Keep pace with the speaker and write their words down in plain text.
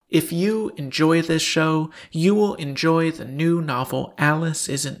If you enjoy this show, you will enjoy the new novel Alice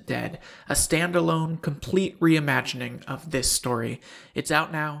Isn't Dead, a standalone, complete reimagining of this story. It's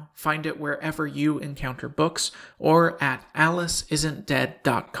out now. Find it wherever you encounter books or at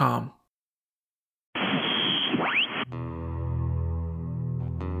aliceisn'tdead.com.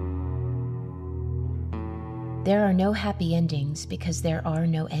 There are no happy endings because there are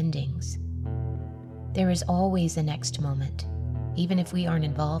no endings. There is always a next moment, even if we aren't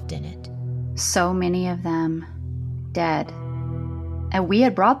involved in it. So many of them dead. And we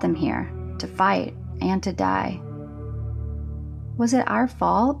had brought them here to fight and to die. Was it our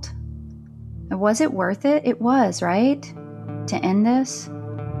fault? Was it worth it? It was, right? To end this,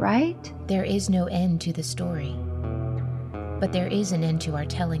 right? There is no end to the story, but there is an end to our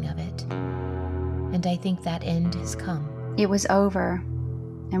telling of it. And I think that end has come. It was over,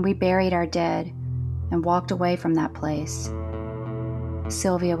 and we buried our dead and walked away from that place.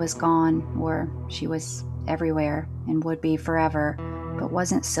 Sylvia was gone, or she was everywhere and would be forever, but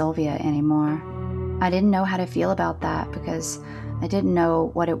wasn't Sylvia anymore. I didn't know how to feel about that because I didn't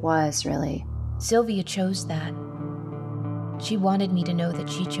know what it was, really. Sylvia chose that. She wanted me to know that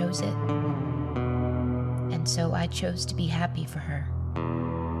she chose it. And so I chose to be happy for her.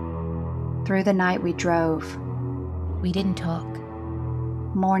 Through the night we drove. We didn't talk.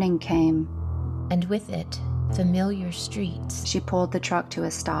 Morning came. And with it, familiar streets. She pulled the truck to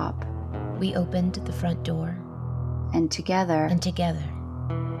a stop. We opened the front door. And together,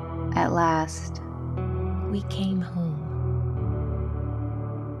 at last, we came home.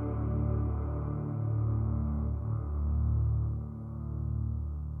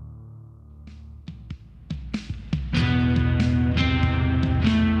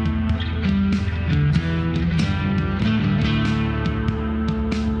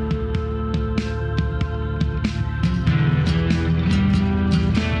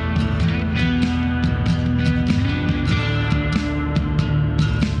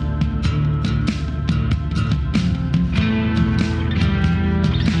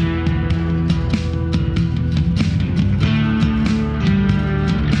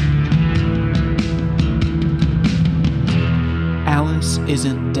 Alice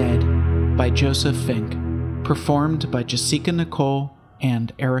Isn't Dead by Joseph Fink, performed by Jessica Nicole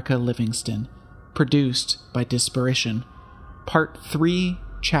and Erica Livingston, produced by Disparition. Part 3,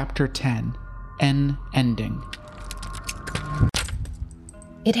 Chapter 10, N Ending.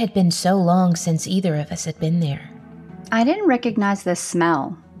 It had been so long since either of us had been there. I didn't recognize the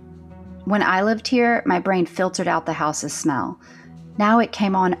smell. When I lived here, my brain filtered out the house's smell. Now it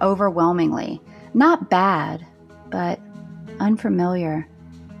came on overwhelmingly. Not bad, but unfamiliar.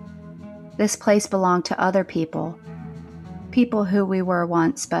 This place belonged to other people. People who we were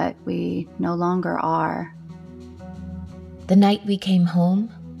once, but we no longer are. The night we came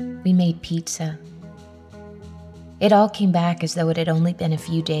home, we made pizza. It all came back as though it had only been a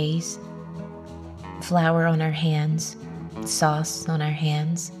few days. Flour on our hands, sauce on our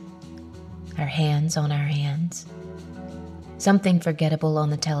hands on our hands. Something forgettable on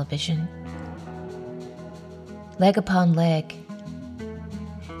the television. Leg upon leg.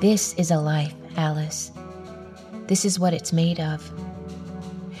 This is a life, Alice. This is what it's made of.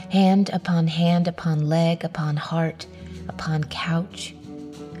 Hand upon leg, upon heart, upon couch,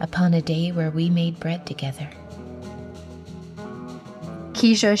 upon a day where we made bread together.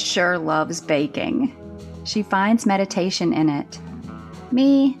 Keisha sure loves baking. She finds meditation in it.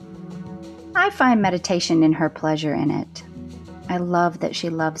 Me, I find meditation in her pleasure in it. I love that she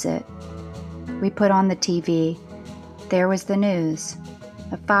loves it. We put on the TV. There was the news.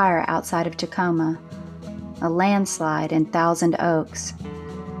 A fire outside of Tacoma. A landslide in Thousand Oaks.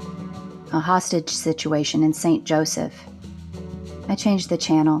 A hostage situation in St. Joseph. I changed the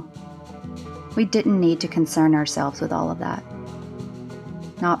channel. We didn't need to concern ourselves with all of that.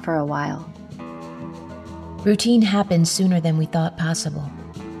 Not for a while. Routine happens sooner than we thought possible.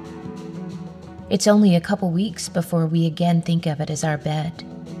 It's only a couple weeks before we again think of it as our bed.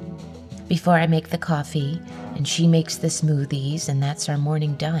 Before I make the coffee, and she makes the smoothies, and that's our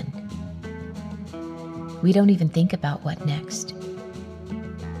morning done. We don't even think about what next.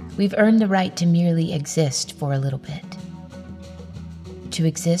 We've earned the right to merely exist for a little bit. To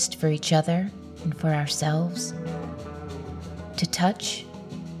exist for each other and for ourselves. To touch,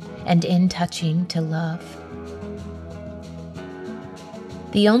 and in touching, to love.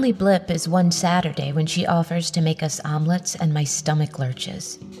 The only blip is one Saturday when she offers to make us omelets and my stomach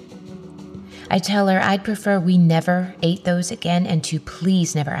lurches. I tell her I'd prefer we never ate those again and to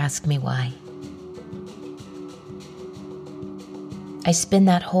please never ask me why. I spend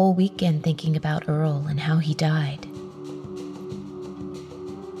that whole weekend thinking about Earl and how he died.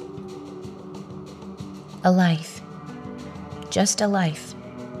 A life. Just a life.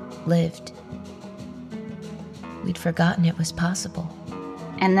 Lived. We'd forgotten it was possible.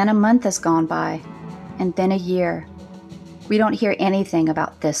 And then a month has gone by, and then a year. We don't hear anything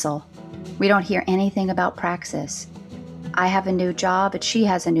about Thistle. We don't hear anything about Praxis. I have a new job, and she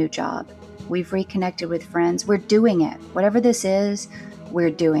has a new job. We've reconnected with friends. We're doing it. Whatever this is,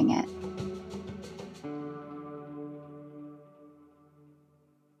 we're doing it.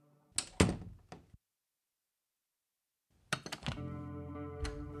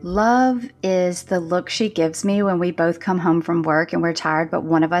 Love is the look she gives me when we both come home from work and we're tired, but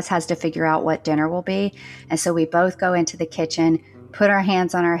one of us has to figure out what dinner will be. And so we both go into the kitchen, put our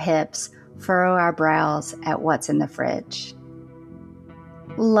hands on our hips, furrow our brows at what's in the fridge.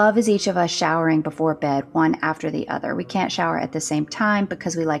 Love is each of us showering before bed, one after the other. We can't shower at the same time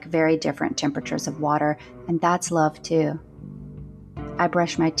because we like very different temperatures of water, and that's love too. I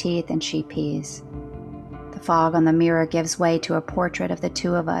brush my teeth and she pees. The fog on the mirror gives way to a portrait of the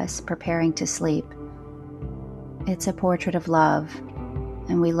two of us preparing to sleep. It's a portrait of love,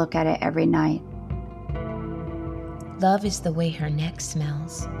 and we look at it every night. Love is the way her neck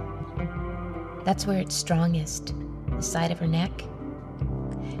smells. That's where it's strongest, the side of her neck.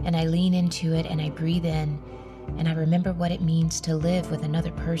 And I lean into it and I breathe in, and I remember what it means to live with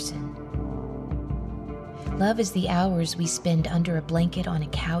another person. Love is the hours we spend under a blanket on a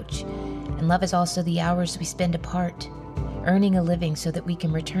couch, and love is also the hours we spend apart, earning a living so that we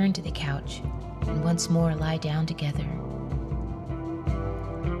can return to the couch and once more lie down together.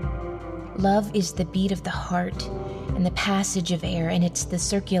 Love is the beat of the heart and the passage of air, and it's the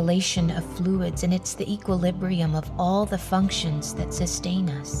circulation of fluids, and it's the equilibrium of all the functions that sustain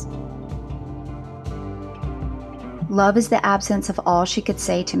us. Love is the absence of all she could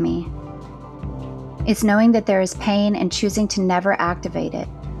say to me. It's knowing that there is pain and choosing to never activate it.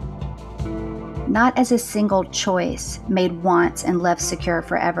 Not as a single choice made once and left secure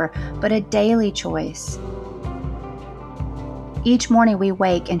forever, but a daily choice. Each morning we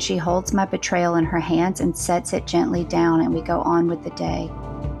wake and she holds my betrayal in her hands and sets it gently down, and we go on with the day.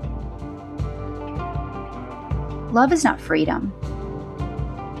 Love is not freedom,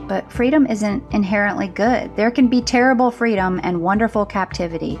 but freedom isn't inherently good. There can be terrible freedom and wonderful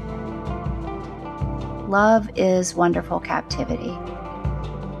captivity. Love is wonderful captivity.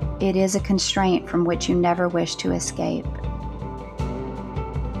 It is a constraint from which you never wish to escape.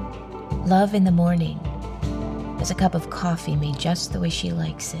 Love in the morning is a cup of coffee made just the way she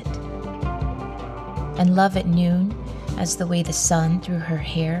likes it. And love at noon as the way the sun through her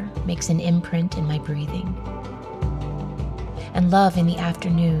hair makes an imprint in my breathing. And love in the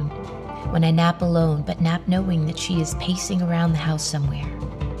afternoon when I nap alone, but nap knowing that she is pacing around the house somewhere,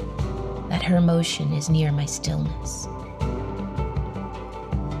 that her motion is near my stillness.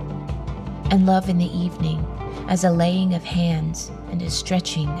 And love in the evening as a laying of hands and a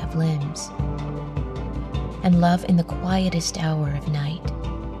stretching of limbs. And love in the quietest hour of night,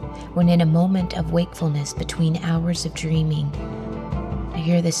 when in a moment of wakefulness between hours of dreaming, I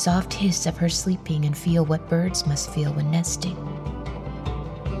hear the soft hiss of her sleeping and feel what birds must feel when nesting.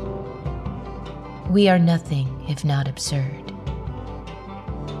 We are nothing if not absurd.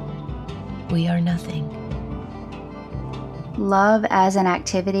 We are nothing. Love as an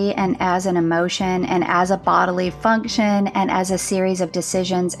activity and as an emotion and as a bodily function and as a series of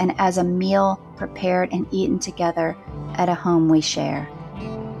decisions and as a meal prepared and eaten together at a home we share.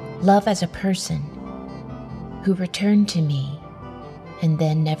 Love as a person who returned to me and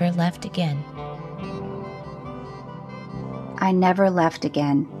then never left again. I never left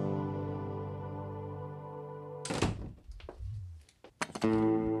again.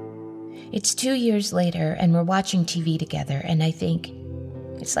 It's 2 years later, and we're watching TV together, and I think,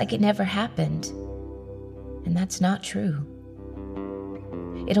 it's like it never happened. And that's not true.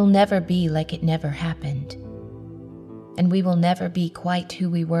 It'll never be like it never happened. And we will never be quite who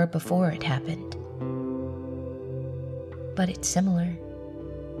we were before it happened. But it's similar.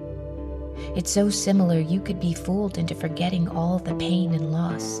 It's so similar you could be fooled into forgetting all the pain and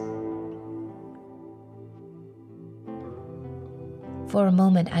loss. For a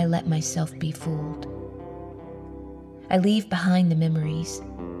moment, I let myself be fooled. I leave behind the memories,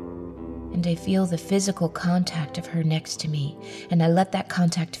 and I feel the physical contact of her next to me, and I let that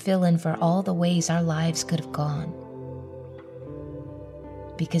contact fill in for all the ways our lives could have gone.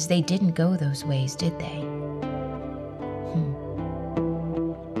 Because they didn't go those ways, did they?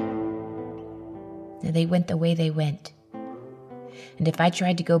 They went the way they went. And if I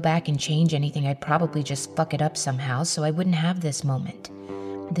tried to go back and change anything, I'd probably just fuck it up somehow, so I wouldn't have this moment.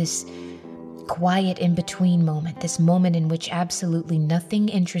 This quiet in-between moment, this moment in which absolutely nothing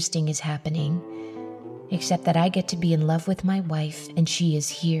interesting is happening, except that I get to be in love with my wife and she is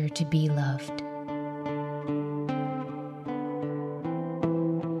here to be loved.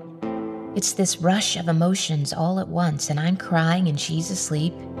 It's this rush of emotions all at once, and I'm crying and she's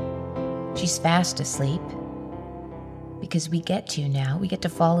asleep. She's fast asleep. Because we get to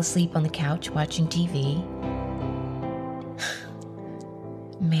fall asleep on the couch watching TV.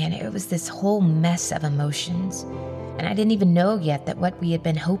 Man, it was this whole mess of emotions. And I didn't even know yet that what we had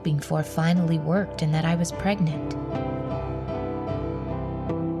been hoping for finally worked and that I was pregnant.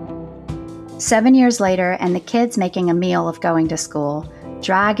 7 years later, and the kid's making a meal of going to school,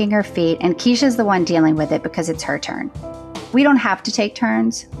 dragging her feet, and Keisha's the one dealing with it because it's her turn. We don't have to take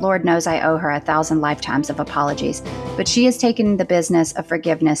turns. Lord knows I owe her 1,000 lifetimes of apologies, but she has taken the business of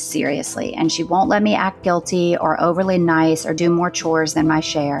forgiveness seriously, and she won't let me act guilty or overly nice or do more chores than my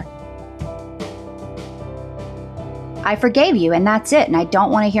share. I forgave you, and that's it, and I don't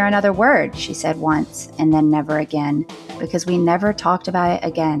want to hear another word, she said once, and then never again, because we never talked about it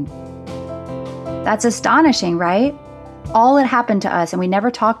again. That's astonishing, right? All had happened to us, and we never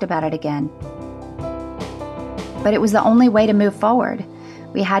talked about it again. But it was the only way to move forward.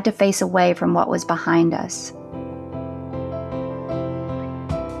 We had to face away from what was behind us.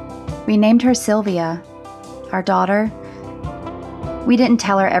 We named her Sylvia, our daughter. We didn't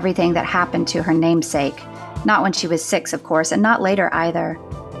tell her everything that happened to her namesake. Not when she was 6, of course, and not later either.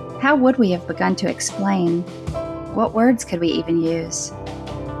 How would we have begun to explain? What words could we even use?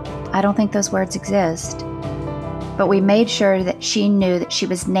 I don't think those words exist. But we made sure that she knew that she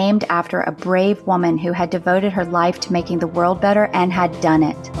was named after a brave woman who had devoted her life to making the world better and had done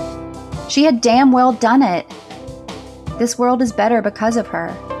it. She had damn well done it. This world is better because of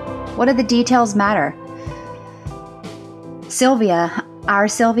her. What do the details matter? Sylvia, our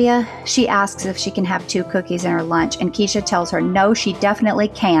Sylvia, she asks if she can have 2 cookies in her lunch, and Keisha tells her no, she definitely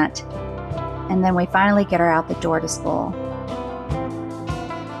can't. And then we finally get her out the door to school.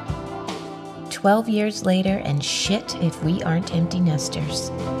 12 years later, and shit if we aren't empty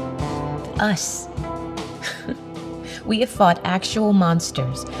nesters. Us. We have fought actual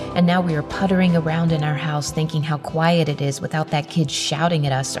monsters, and now we are puttering around in our house thinking how quiet it is without that kid shouting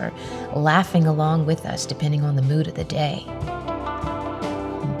at us or laughing along with us, depending on the mood of the day.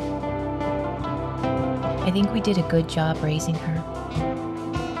 I think we did a good job raising her.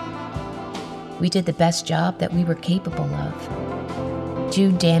 We did the best job that we were capable of.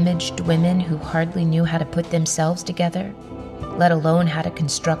 2 damaged women who hardly knew how to put themselves together, let alone how to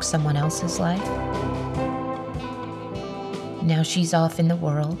construct someone else's life. Now she's off in the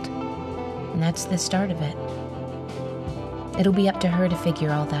world, and that's the start of it. It'll be up to her to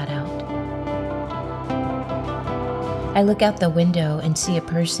figure all that out. I look out the window and see a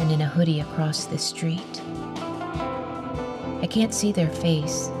person in a hoodie across the street. I can't see their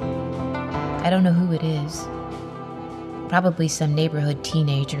face. I don't know who it is. Probably some neighborhood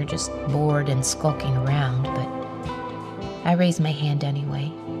teenager just bored and skulking around, but I raise my hand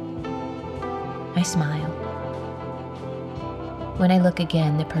anyway. I smile. When I look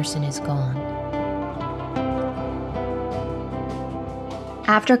again, the person is gone.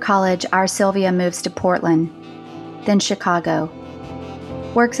 After college, our Sylvia moves to Portland, then Chicago.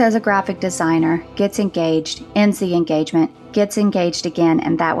 Works as a graphic designer, gets engaged, ends the engagement, gets engaged again,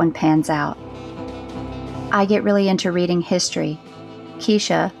 and that one pans out. I get really into reading history.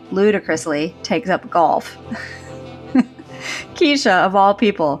 Keisha, ludicrously, takes up golf. Keisha, of all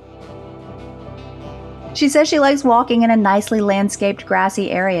people. She says she likes walking in a nicely landscaped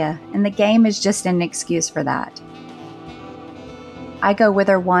grassy area, and the game is just an excuse for that. I go with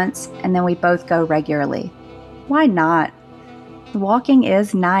her once, and then we both go regularly. Why not? The walking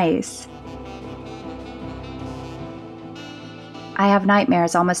is nice. I have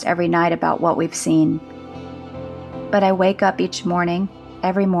nightmares almost every night about what we've seen. But I wake up each morning,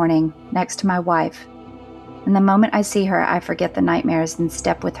 every morning, next to my wife. And the moment I see her, I forget the nightmares and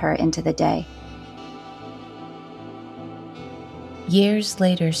step with her into the day. Years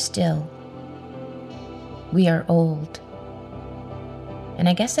later still, we are old. And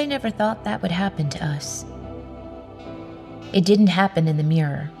I guess I never thought that would happen to us. It didn't happen in the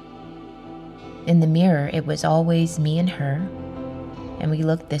mirror. In the mirror, it was always me and her, and we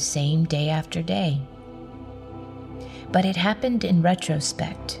looked the same day after day. But it happened in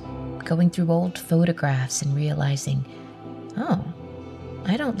retrospect, going through old photographs and realizing, oh,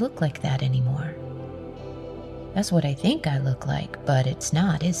 I don't look like that anymore. That's what I think I look like, but it's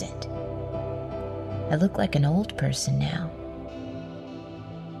not, is it? I look like an old person now.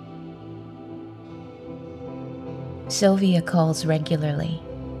 Sylvia calls regularly,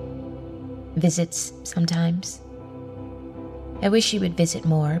 visits sometimes. I wish she would visit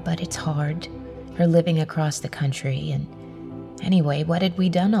more, but it's hard. her living across the country, and anyway, what had we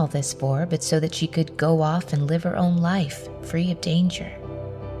done all this for but so that she could go off and live her own life, free of danger?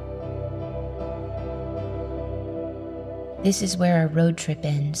 This is where our road trip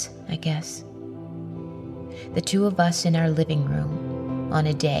ends, I guess. The two of us in our living room, on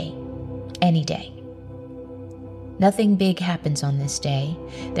a day, any day. Nothing big happens on this day.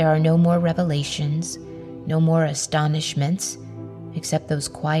 There are no more revelations, no more astonishments, except those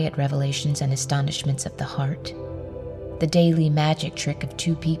quiet revelations and astonishments of the heart. The daily magic trick of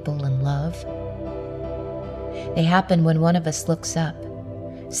two people in love. They happen when one of us looks up,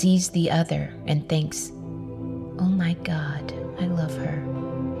 sees the other, and thinks, "Oh my God, I love her."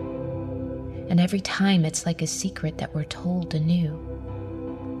 And every time it's like a secret that we're told anew.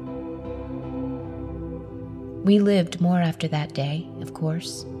 We lived more after that day, of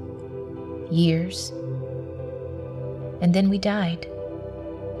course. Years. And then we died.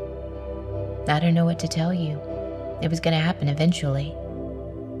 I don't know what to tell you. It was going to happen eventually.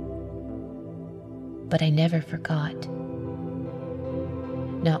 But I never forgot.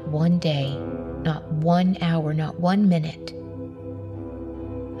 Not one day, not 1 hour, not 1 minute.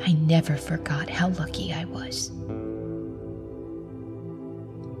 I never forgot how lucky I was.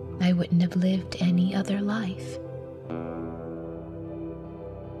 I wouldn't have lived any other life.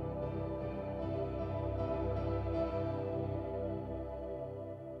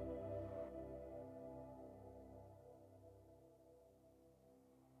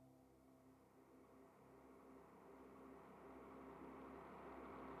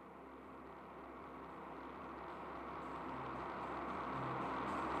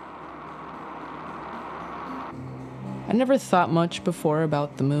 I never thought much before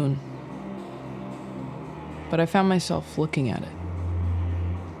about the moon, but I found myself looking at it,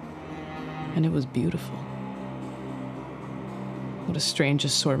 and it was beautiful. What a strange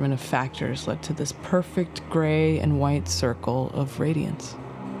assortment of factors led to this perfect gray and white circle of radiance.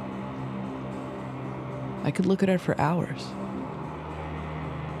 I could look at it for hours.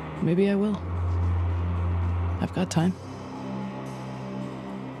 Maybe I will. I've got time.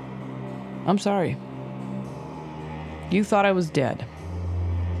 I'm sorry. You thought I was dead.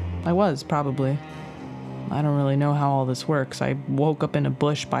 I was, probably. I don't really know how all this works. I woke up in a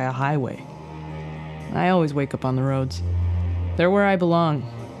bush by a highway. I always wake up on the roads. They're where I belong.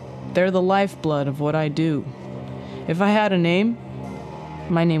 They're the lifeblood of what I do. If I had a name,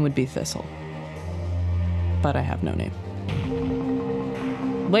 my name would be Thistle. But I have no name.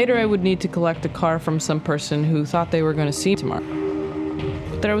 Later, I would need to collect a car from some person who thought they were going to see me tomorrow.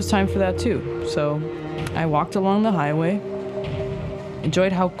 But there was time for that too, so I walked along the highway,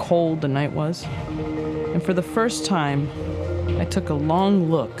 enjoyed how cold the night was, and for the first time, I took a long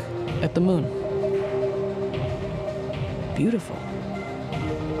look at the moon. Beautiful.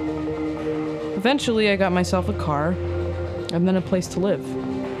 Eventually, I got myself a car, and then a place to live.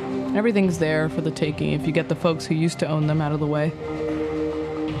 Everything's there for the taking if you get the folks who used to own them out of the way.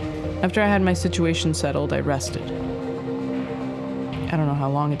 After I had my situation settled, I rested. I don't know how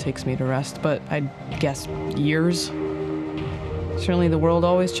long it takes me to rest, but I'd guess years. Certainly the world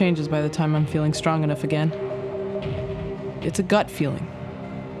always changes by the time I'm feeling strong enough again. It's a gut feeling.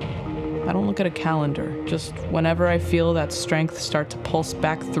 I don't look at a calendar. Just whenever I feel that strength start to pulse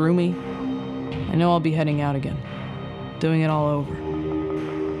back through me, I know I'll be heading out again, doing it all over.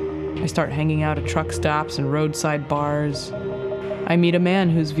 I start hanging out at truck stops and roadside bars. I meet a man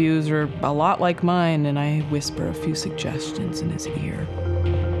whose views are a lot like mine, and I whisper a few suggestions in his ear.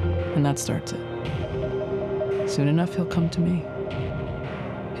 And that starts it. Soon enough, he'll come to me.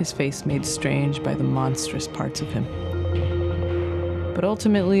 His face made strange by the monstrous parts of him. But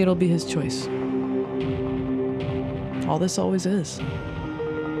ultimately, it'll be his choice. All this always is.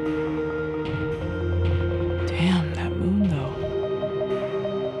 Damn, that moon, though.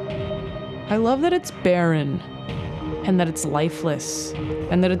 I love that it's barren, and that it's lifeless,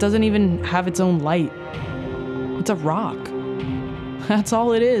 and that it doesn't even have its own light. It's a rock. That's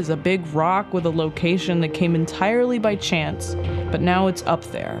all it is, a big rock with a location that came entirely by chance, but now it's up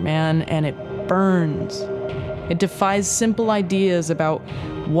there, man, and it burns. It defies simple ideas about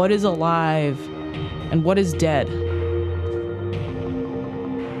what is alive and what is dead.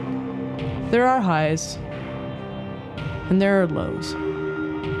 There are highs, and there are lows.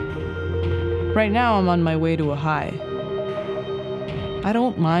 Right now, I'm on my way to a high. I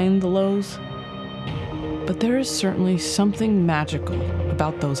don't mind the lows, but there is certainly something magical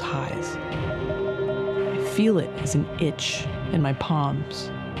about those highs. I feel it as an itch in my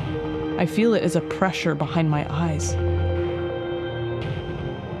palms. I feel it as a pressure behind my eyes.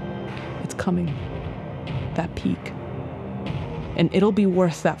 It's coming, that peak. and it'll be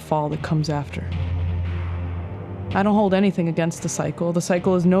worth that fall that comes after. I don't hold anything against the cycle. The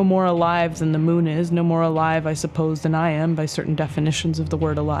cycle is no more alive than the moon is, no more alive, I suppose, than I am by certain definitions of the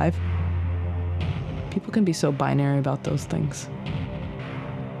word alive. People can be so binary about those things.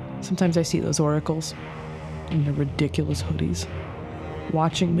 Sometimes I see those oracles in their ridiculous hoodies,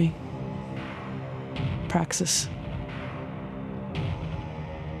 watching me. Praxis.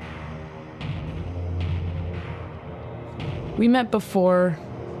 We met before,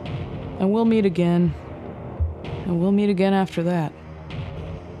 and we'll meet again, and we'll meet again after that.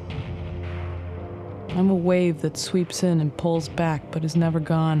 I'm a wave that sweeps in and pulls back, but is never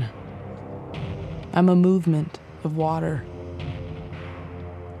gone. I'm a movement of water.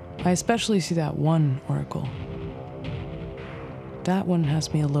 I especially see that one oracle. That one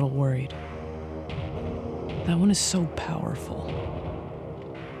has me a little worried. That one is so powerful.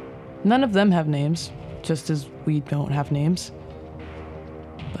 None of them have names, just as we don't have names.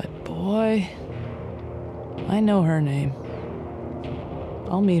 But boy, I know her name.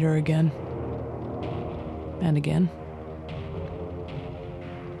 I'll meet her again. And again.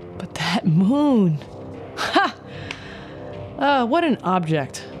 But that moon! Ha! What an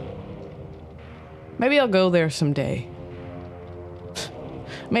object. Maybe I'll go there someday.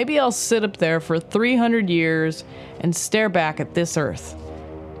 Maybe I'll sit up there for 300 years and stare back at this earth.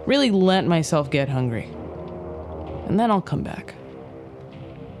 Really let myself get hungry. And then I'll come back.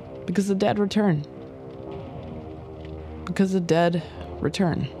 Because the dead return. Because the dead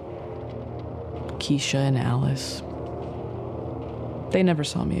return. Keisha and Alice. They never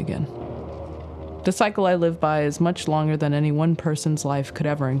saw me again. The cycle I live by is much longer than any one person's life could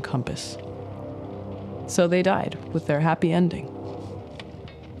ever encompass. So they died with their happy ending.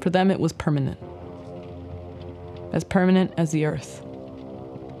 For them, it was permanent. As permanent as the earth.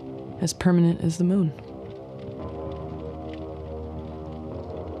 As permanent as the moon.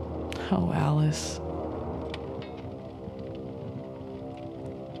 Oh, Alice.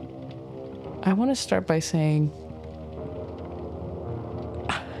 I want to start by saying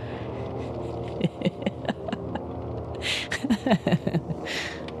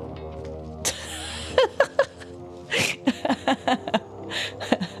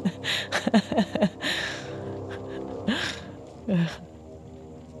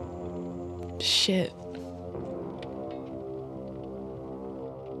shit.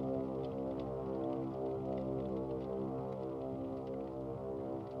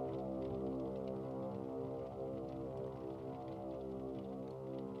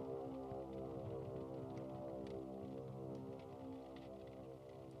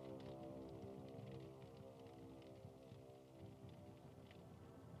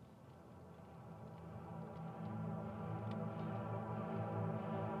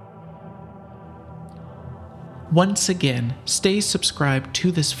 Once again, stay subscribed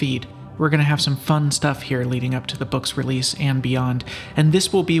to this feed. We're going to have some fun stuff here leading up to the book's release and beyond, and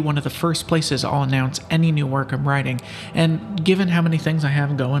this will be one of the first places I'll announce any new work I'm writing. And given how many things I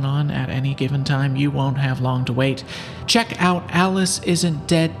have going on at any given time, you won't have long to wait. Check out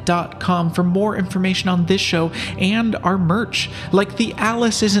AliceIsn'tDead.com for more information on this show and our merch, like the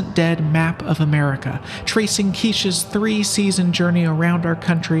Alice Isn't Dead Map of America, tracing Keisha's 3-season journey around our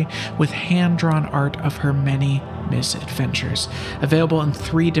country with hand-drawn art of her many misadventures. Available in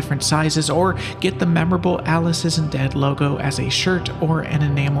 3 different sizes, or get the memorable Alice Isn't Dead logo as a shirt or an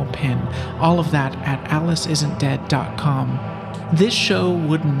enamel pin. All of that at AliceIsn'tDead.com. This show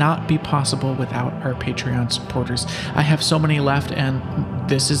would not be possible without our Patreon supporters. I have so many left, and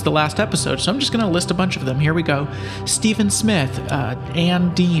this is the last episode, so I'm just going to list a bunch of them. Here we go. Stephen Smith,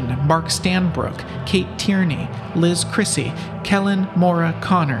 Ann Dean, Mark Stanbrook, Kate Tierney, Liz Chrissy, Kellen Mora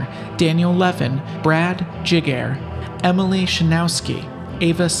Connor, Daniel Levin, Brad Jigare, Emily Shanowski,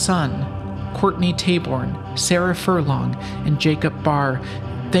 Ava Sun, Courtney Taborn, Sarah Furlong, and Jacob Barr.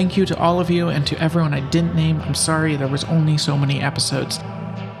 Thank you to all of you, and to everyone I didn't name. I'm sorry there was only so many episodes.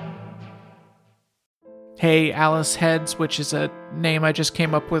 Hey, Alice Heads, which is a name I just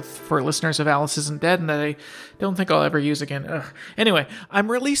came up with for listeners of Alice Isn't Dead and that I don't think I'll ever use again. Ugh. Anyway,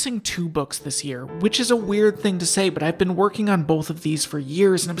 I'm releasing 2 books this year, which is a weird thing to say, but I've been working on both of these for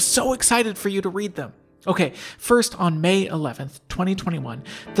years, and I'm so excited for you to read them. Okay, first on May 11th, 2021,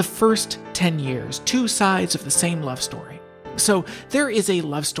 The First 10 Years, 2 sides of the same love story. So, there is a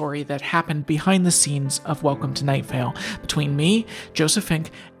love story that happened behind the scenes of Welcome to Night Vale between me, Joseph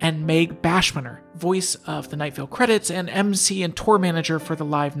Fink, and Meg Bashmaner, voice of the Night Vale credits and MC and tour manager for the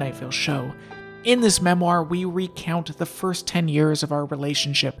live Night Vale show. In this memoir, we recount the first 10 years of our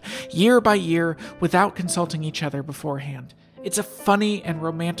relationship, year by year, without consulting each other beforehand. It's a funny and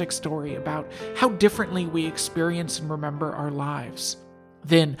romantic story about how differently we experience and remember our lives.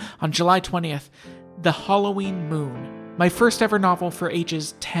 Then, on July 20th, The Halloween Moon, my first ever novel for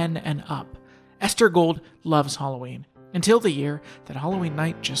ages 10 and up. Esther Gold loves Halloween, until the year that Halloween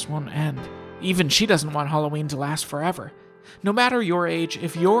night just won't end. Even she doesn't want Halloween to last forever. No matter your age,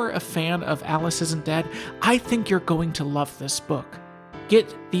 if you're a fan of Alice Isn't Dead, I think you're going to love this book.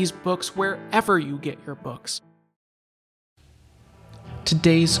 Get these books wherever you get your books.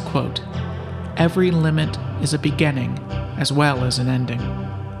 Today's quote: "Every limit is a beginning as well as an ending."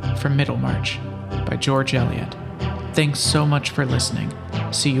 From Middlemarch, by George Eliot. Thanks so much for listening.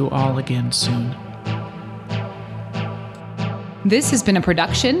 See you all again soon. This has been a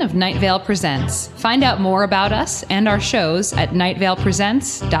production of Night Vale Presents. Find out more about us and our shows at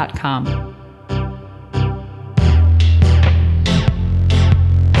nightvalepresents.com.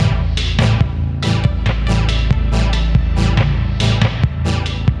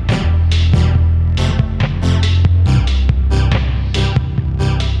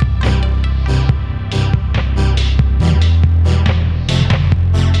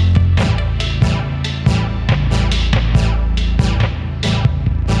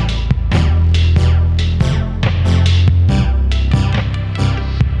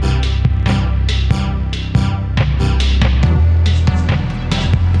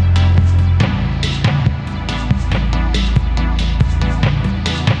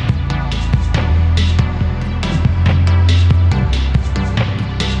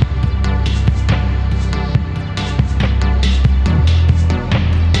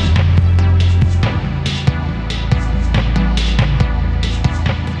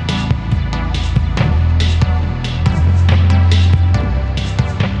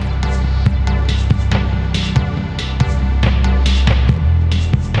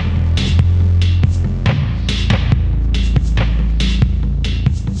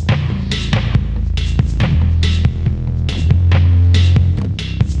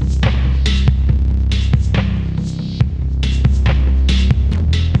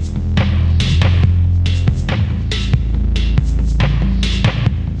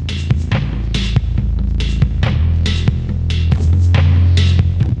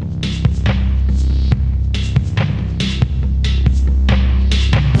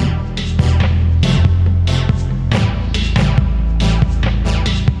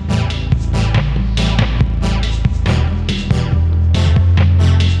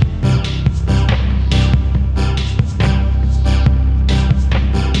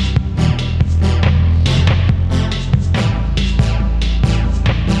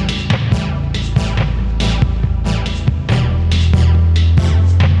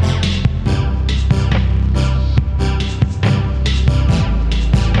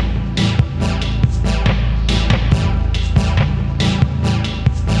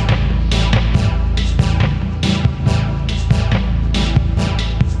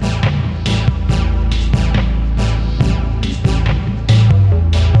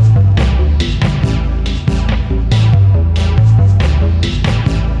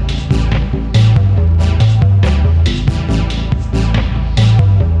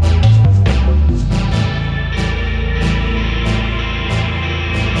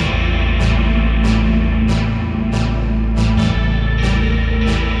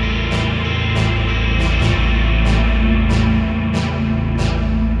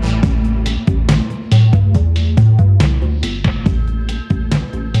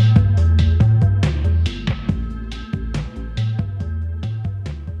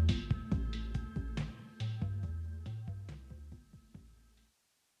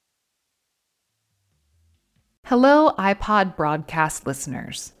 Hello, iPod broadcast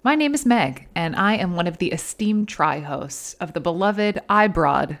listeners. My name is Meg, and I am one of the esteemed tri-hosts of the beloved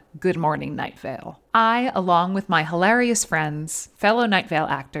iBroad Good Morning Night Vale. I, along with my hilarious friends, fellow Night Vale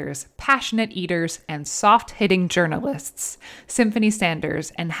actors, passionate eaters, and soft-hitting journalists, Symphony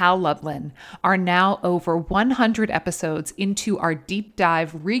Sanders and Hal Lublin, are now over 100 episodes into our deep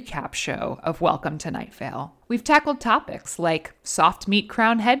dive recap show of Welcome to Night Vale. We've tackled topics like soft meat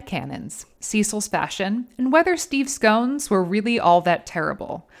crown headcanons, Cecil's fashion, and whether Steve's scones were really all that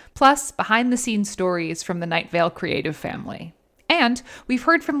terrible, plus behind-the-scenes stories from the Night Vale creative family. And we've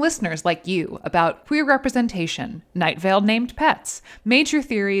heard from listeners like you about queer representation, Night Vale named pets, major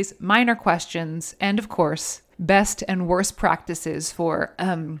theories, minor questions, and of course, best and worst practices for,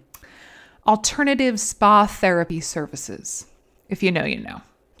 alternative spa therapy services. If you know, you know.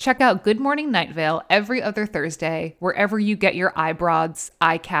 Check out Good Morning Night Vale every other Thursday, wherever you get your iBroads,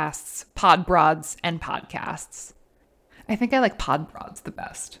 iCasts, Podbroads, and podcasts. I think I like Podbroads the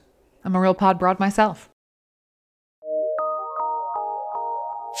best. I'm a real Podbroad myself.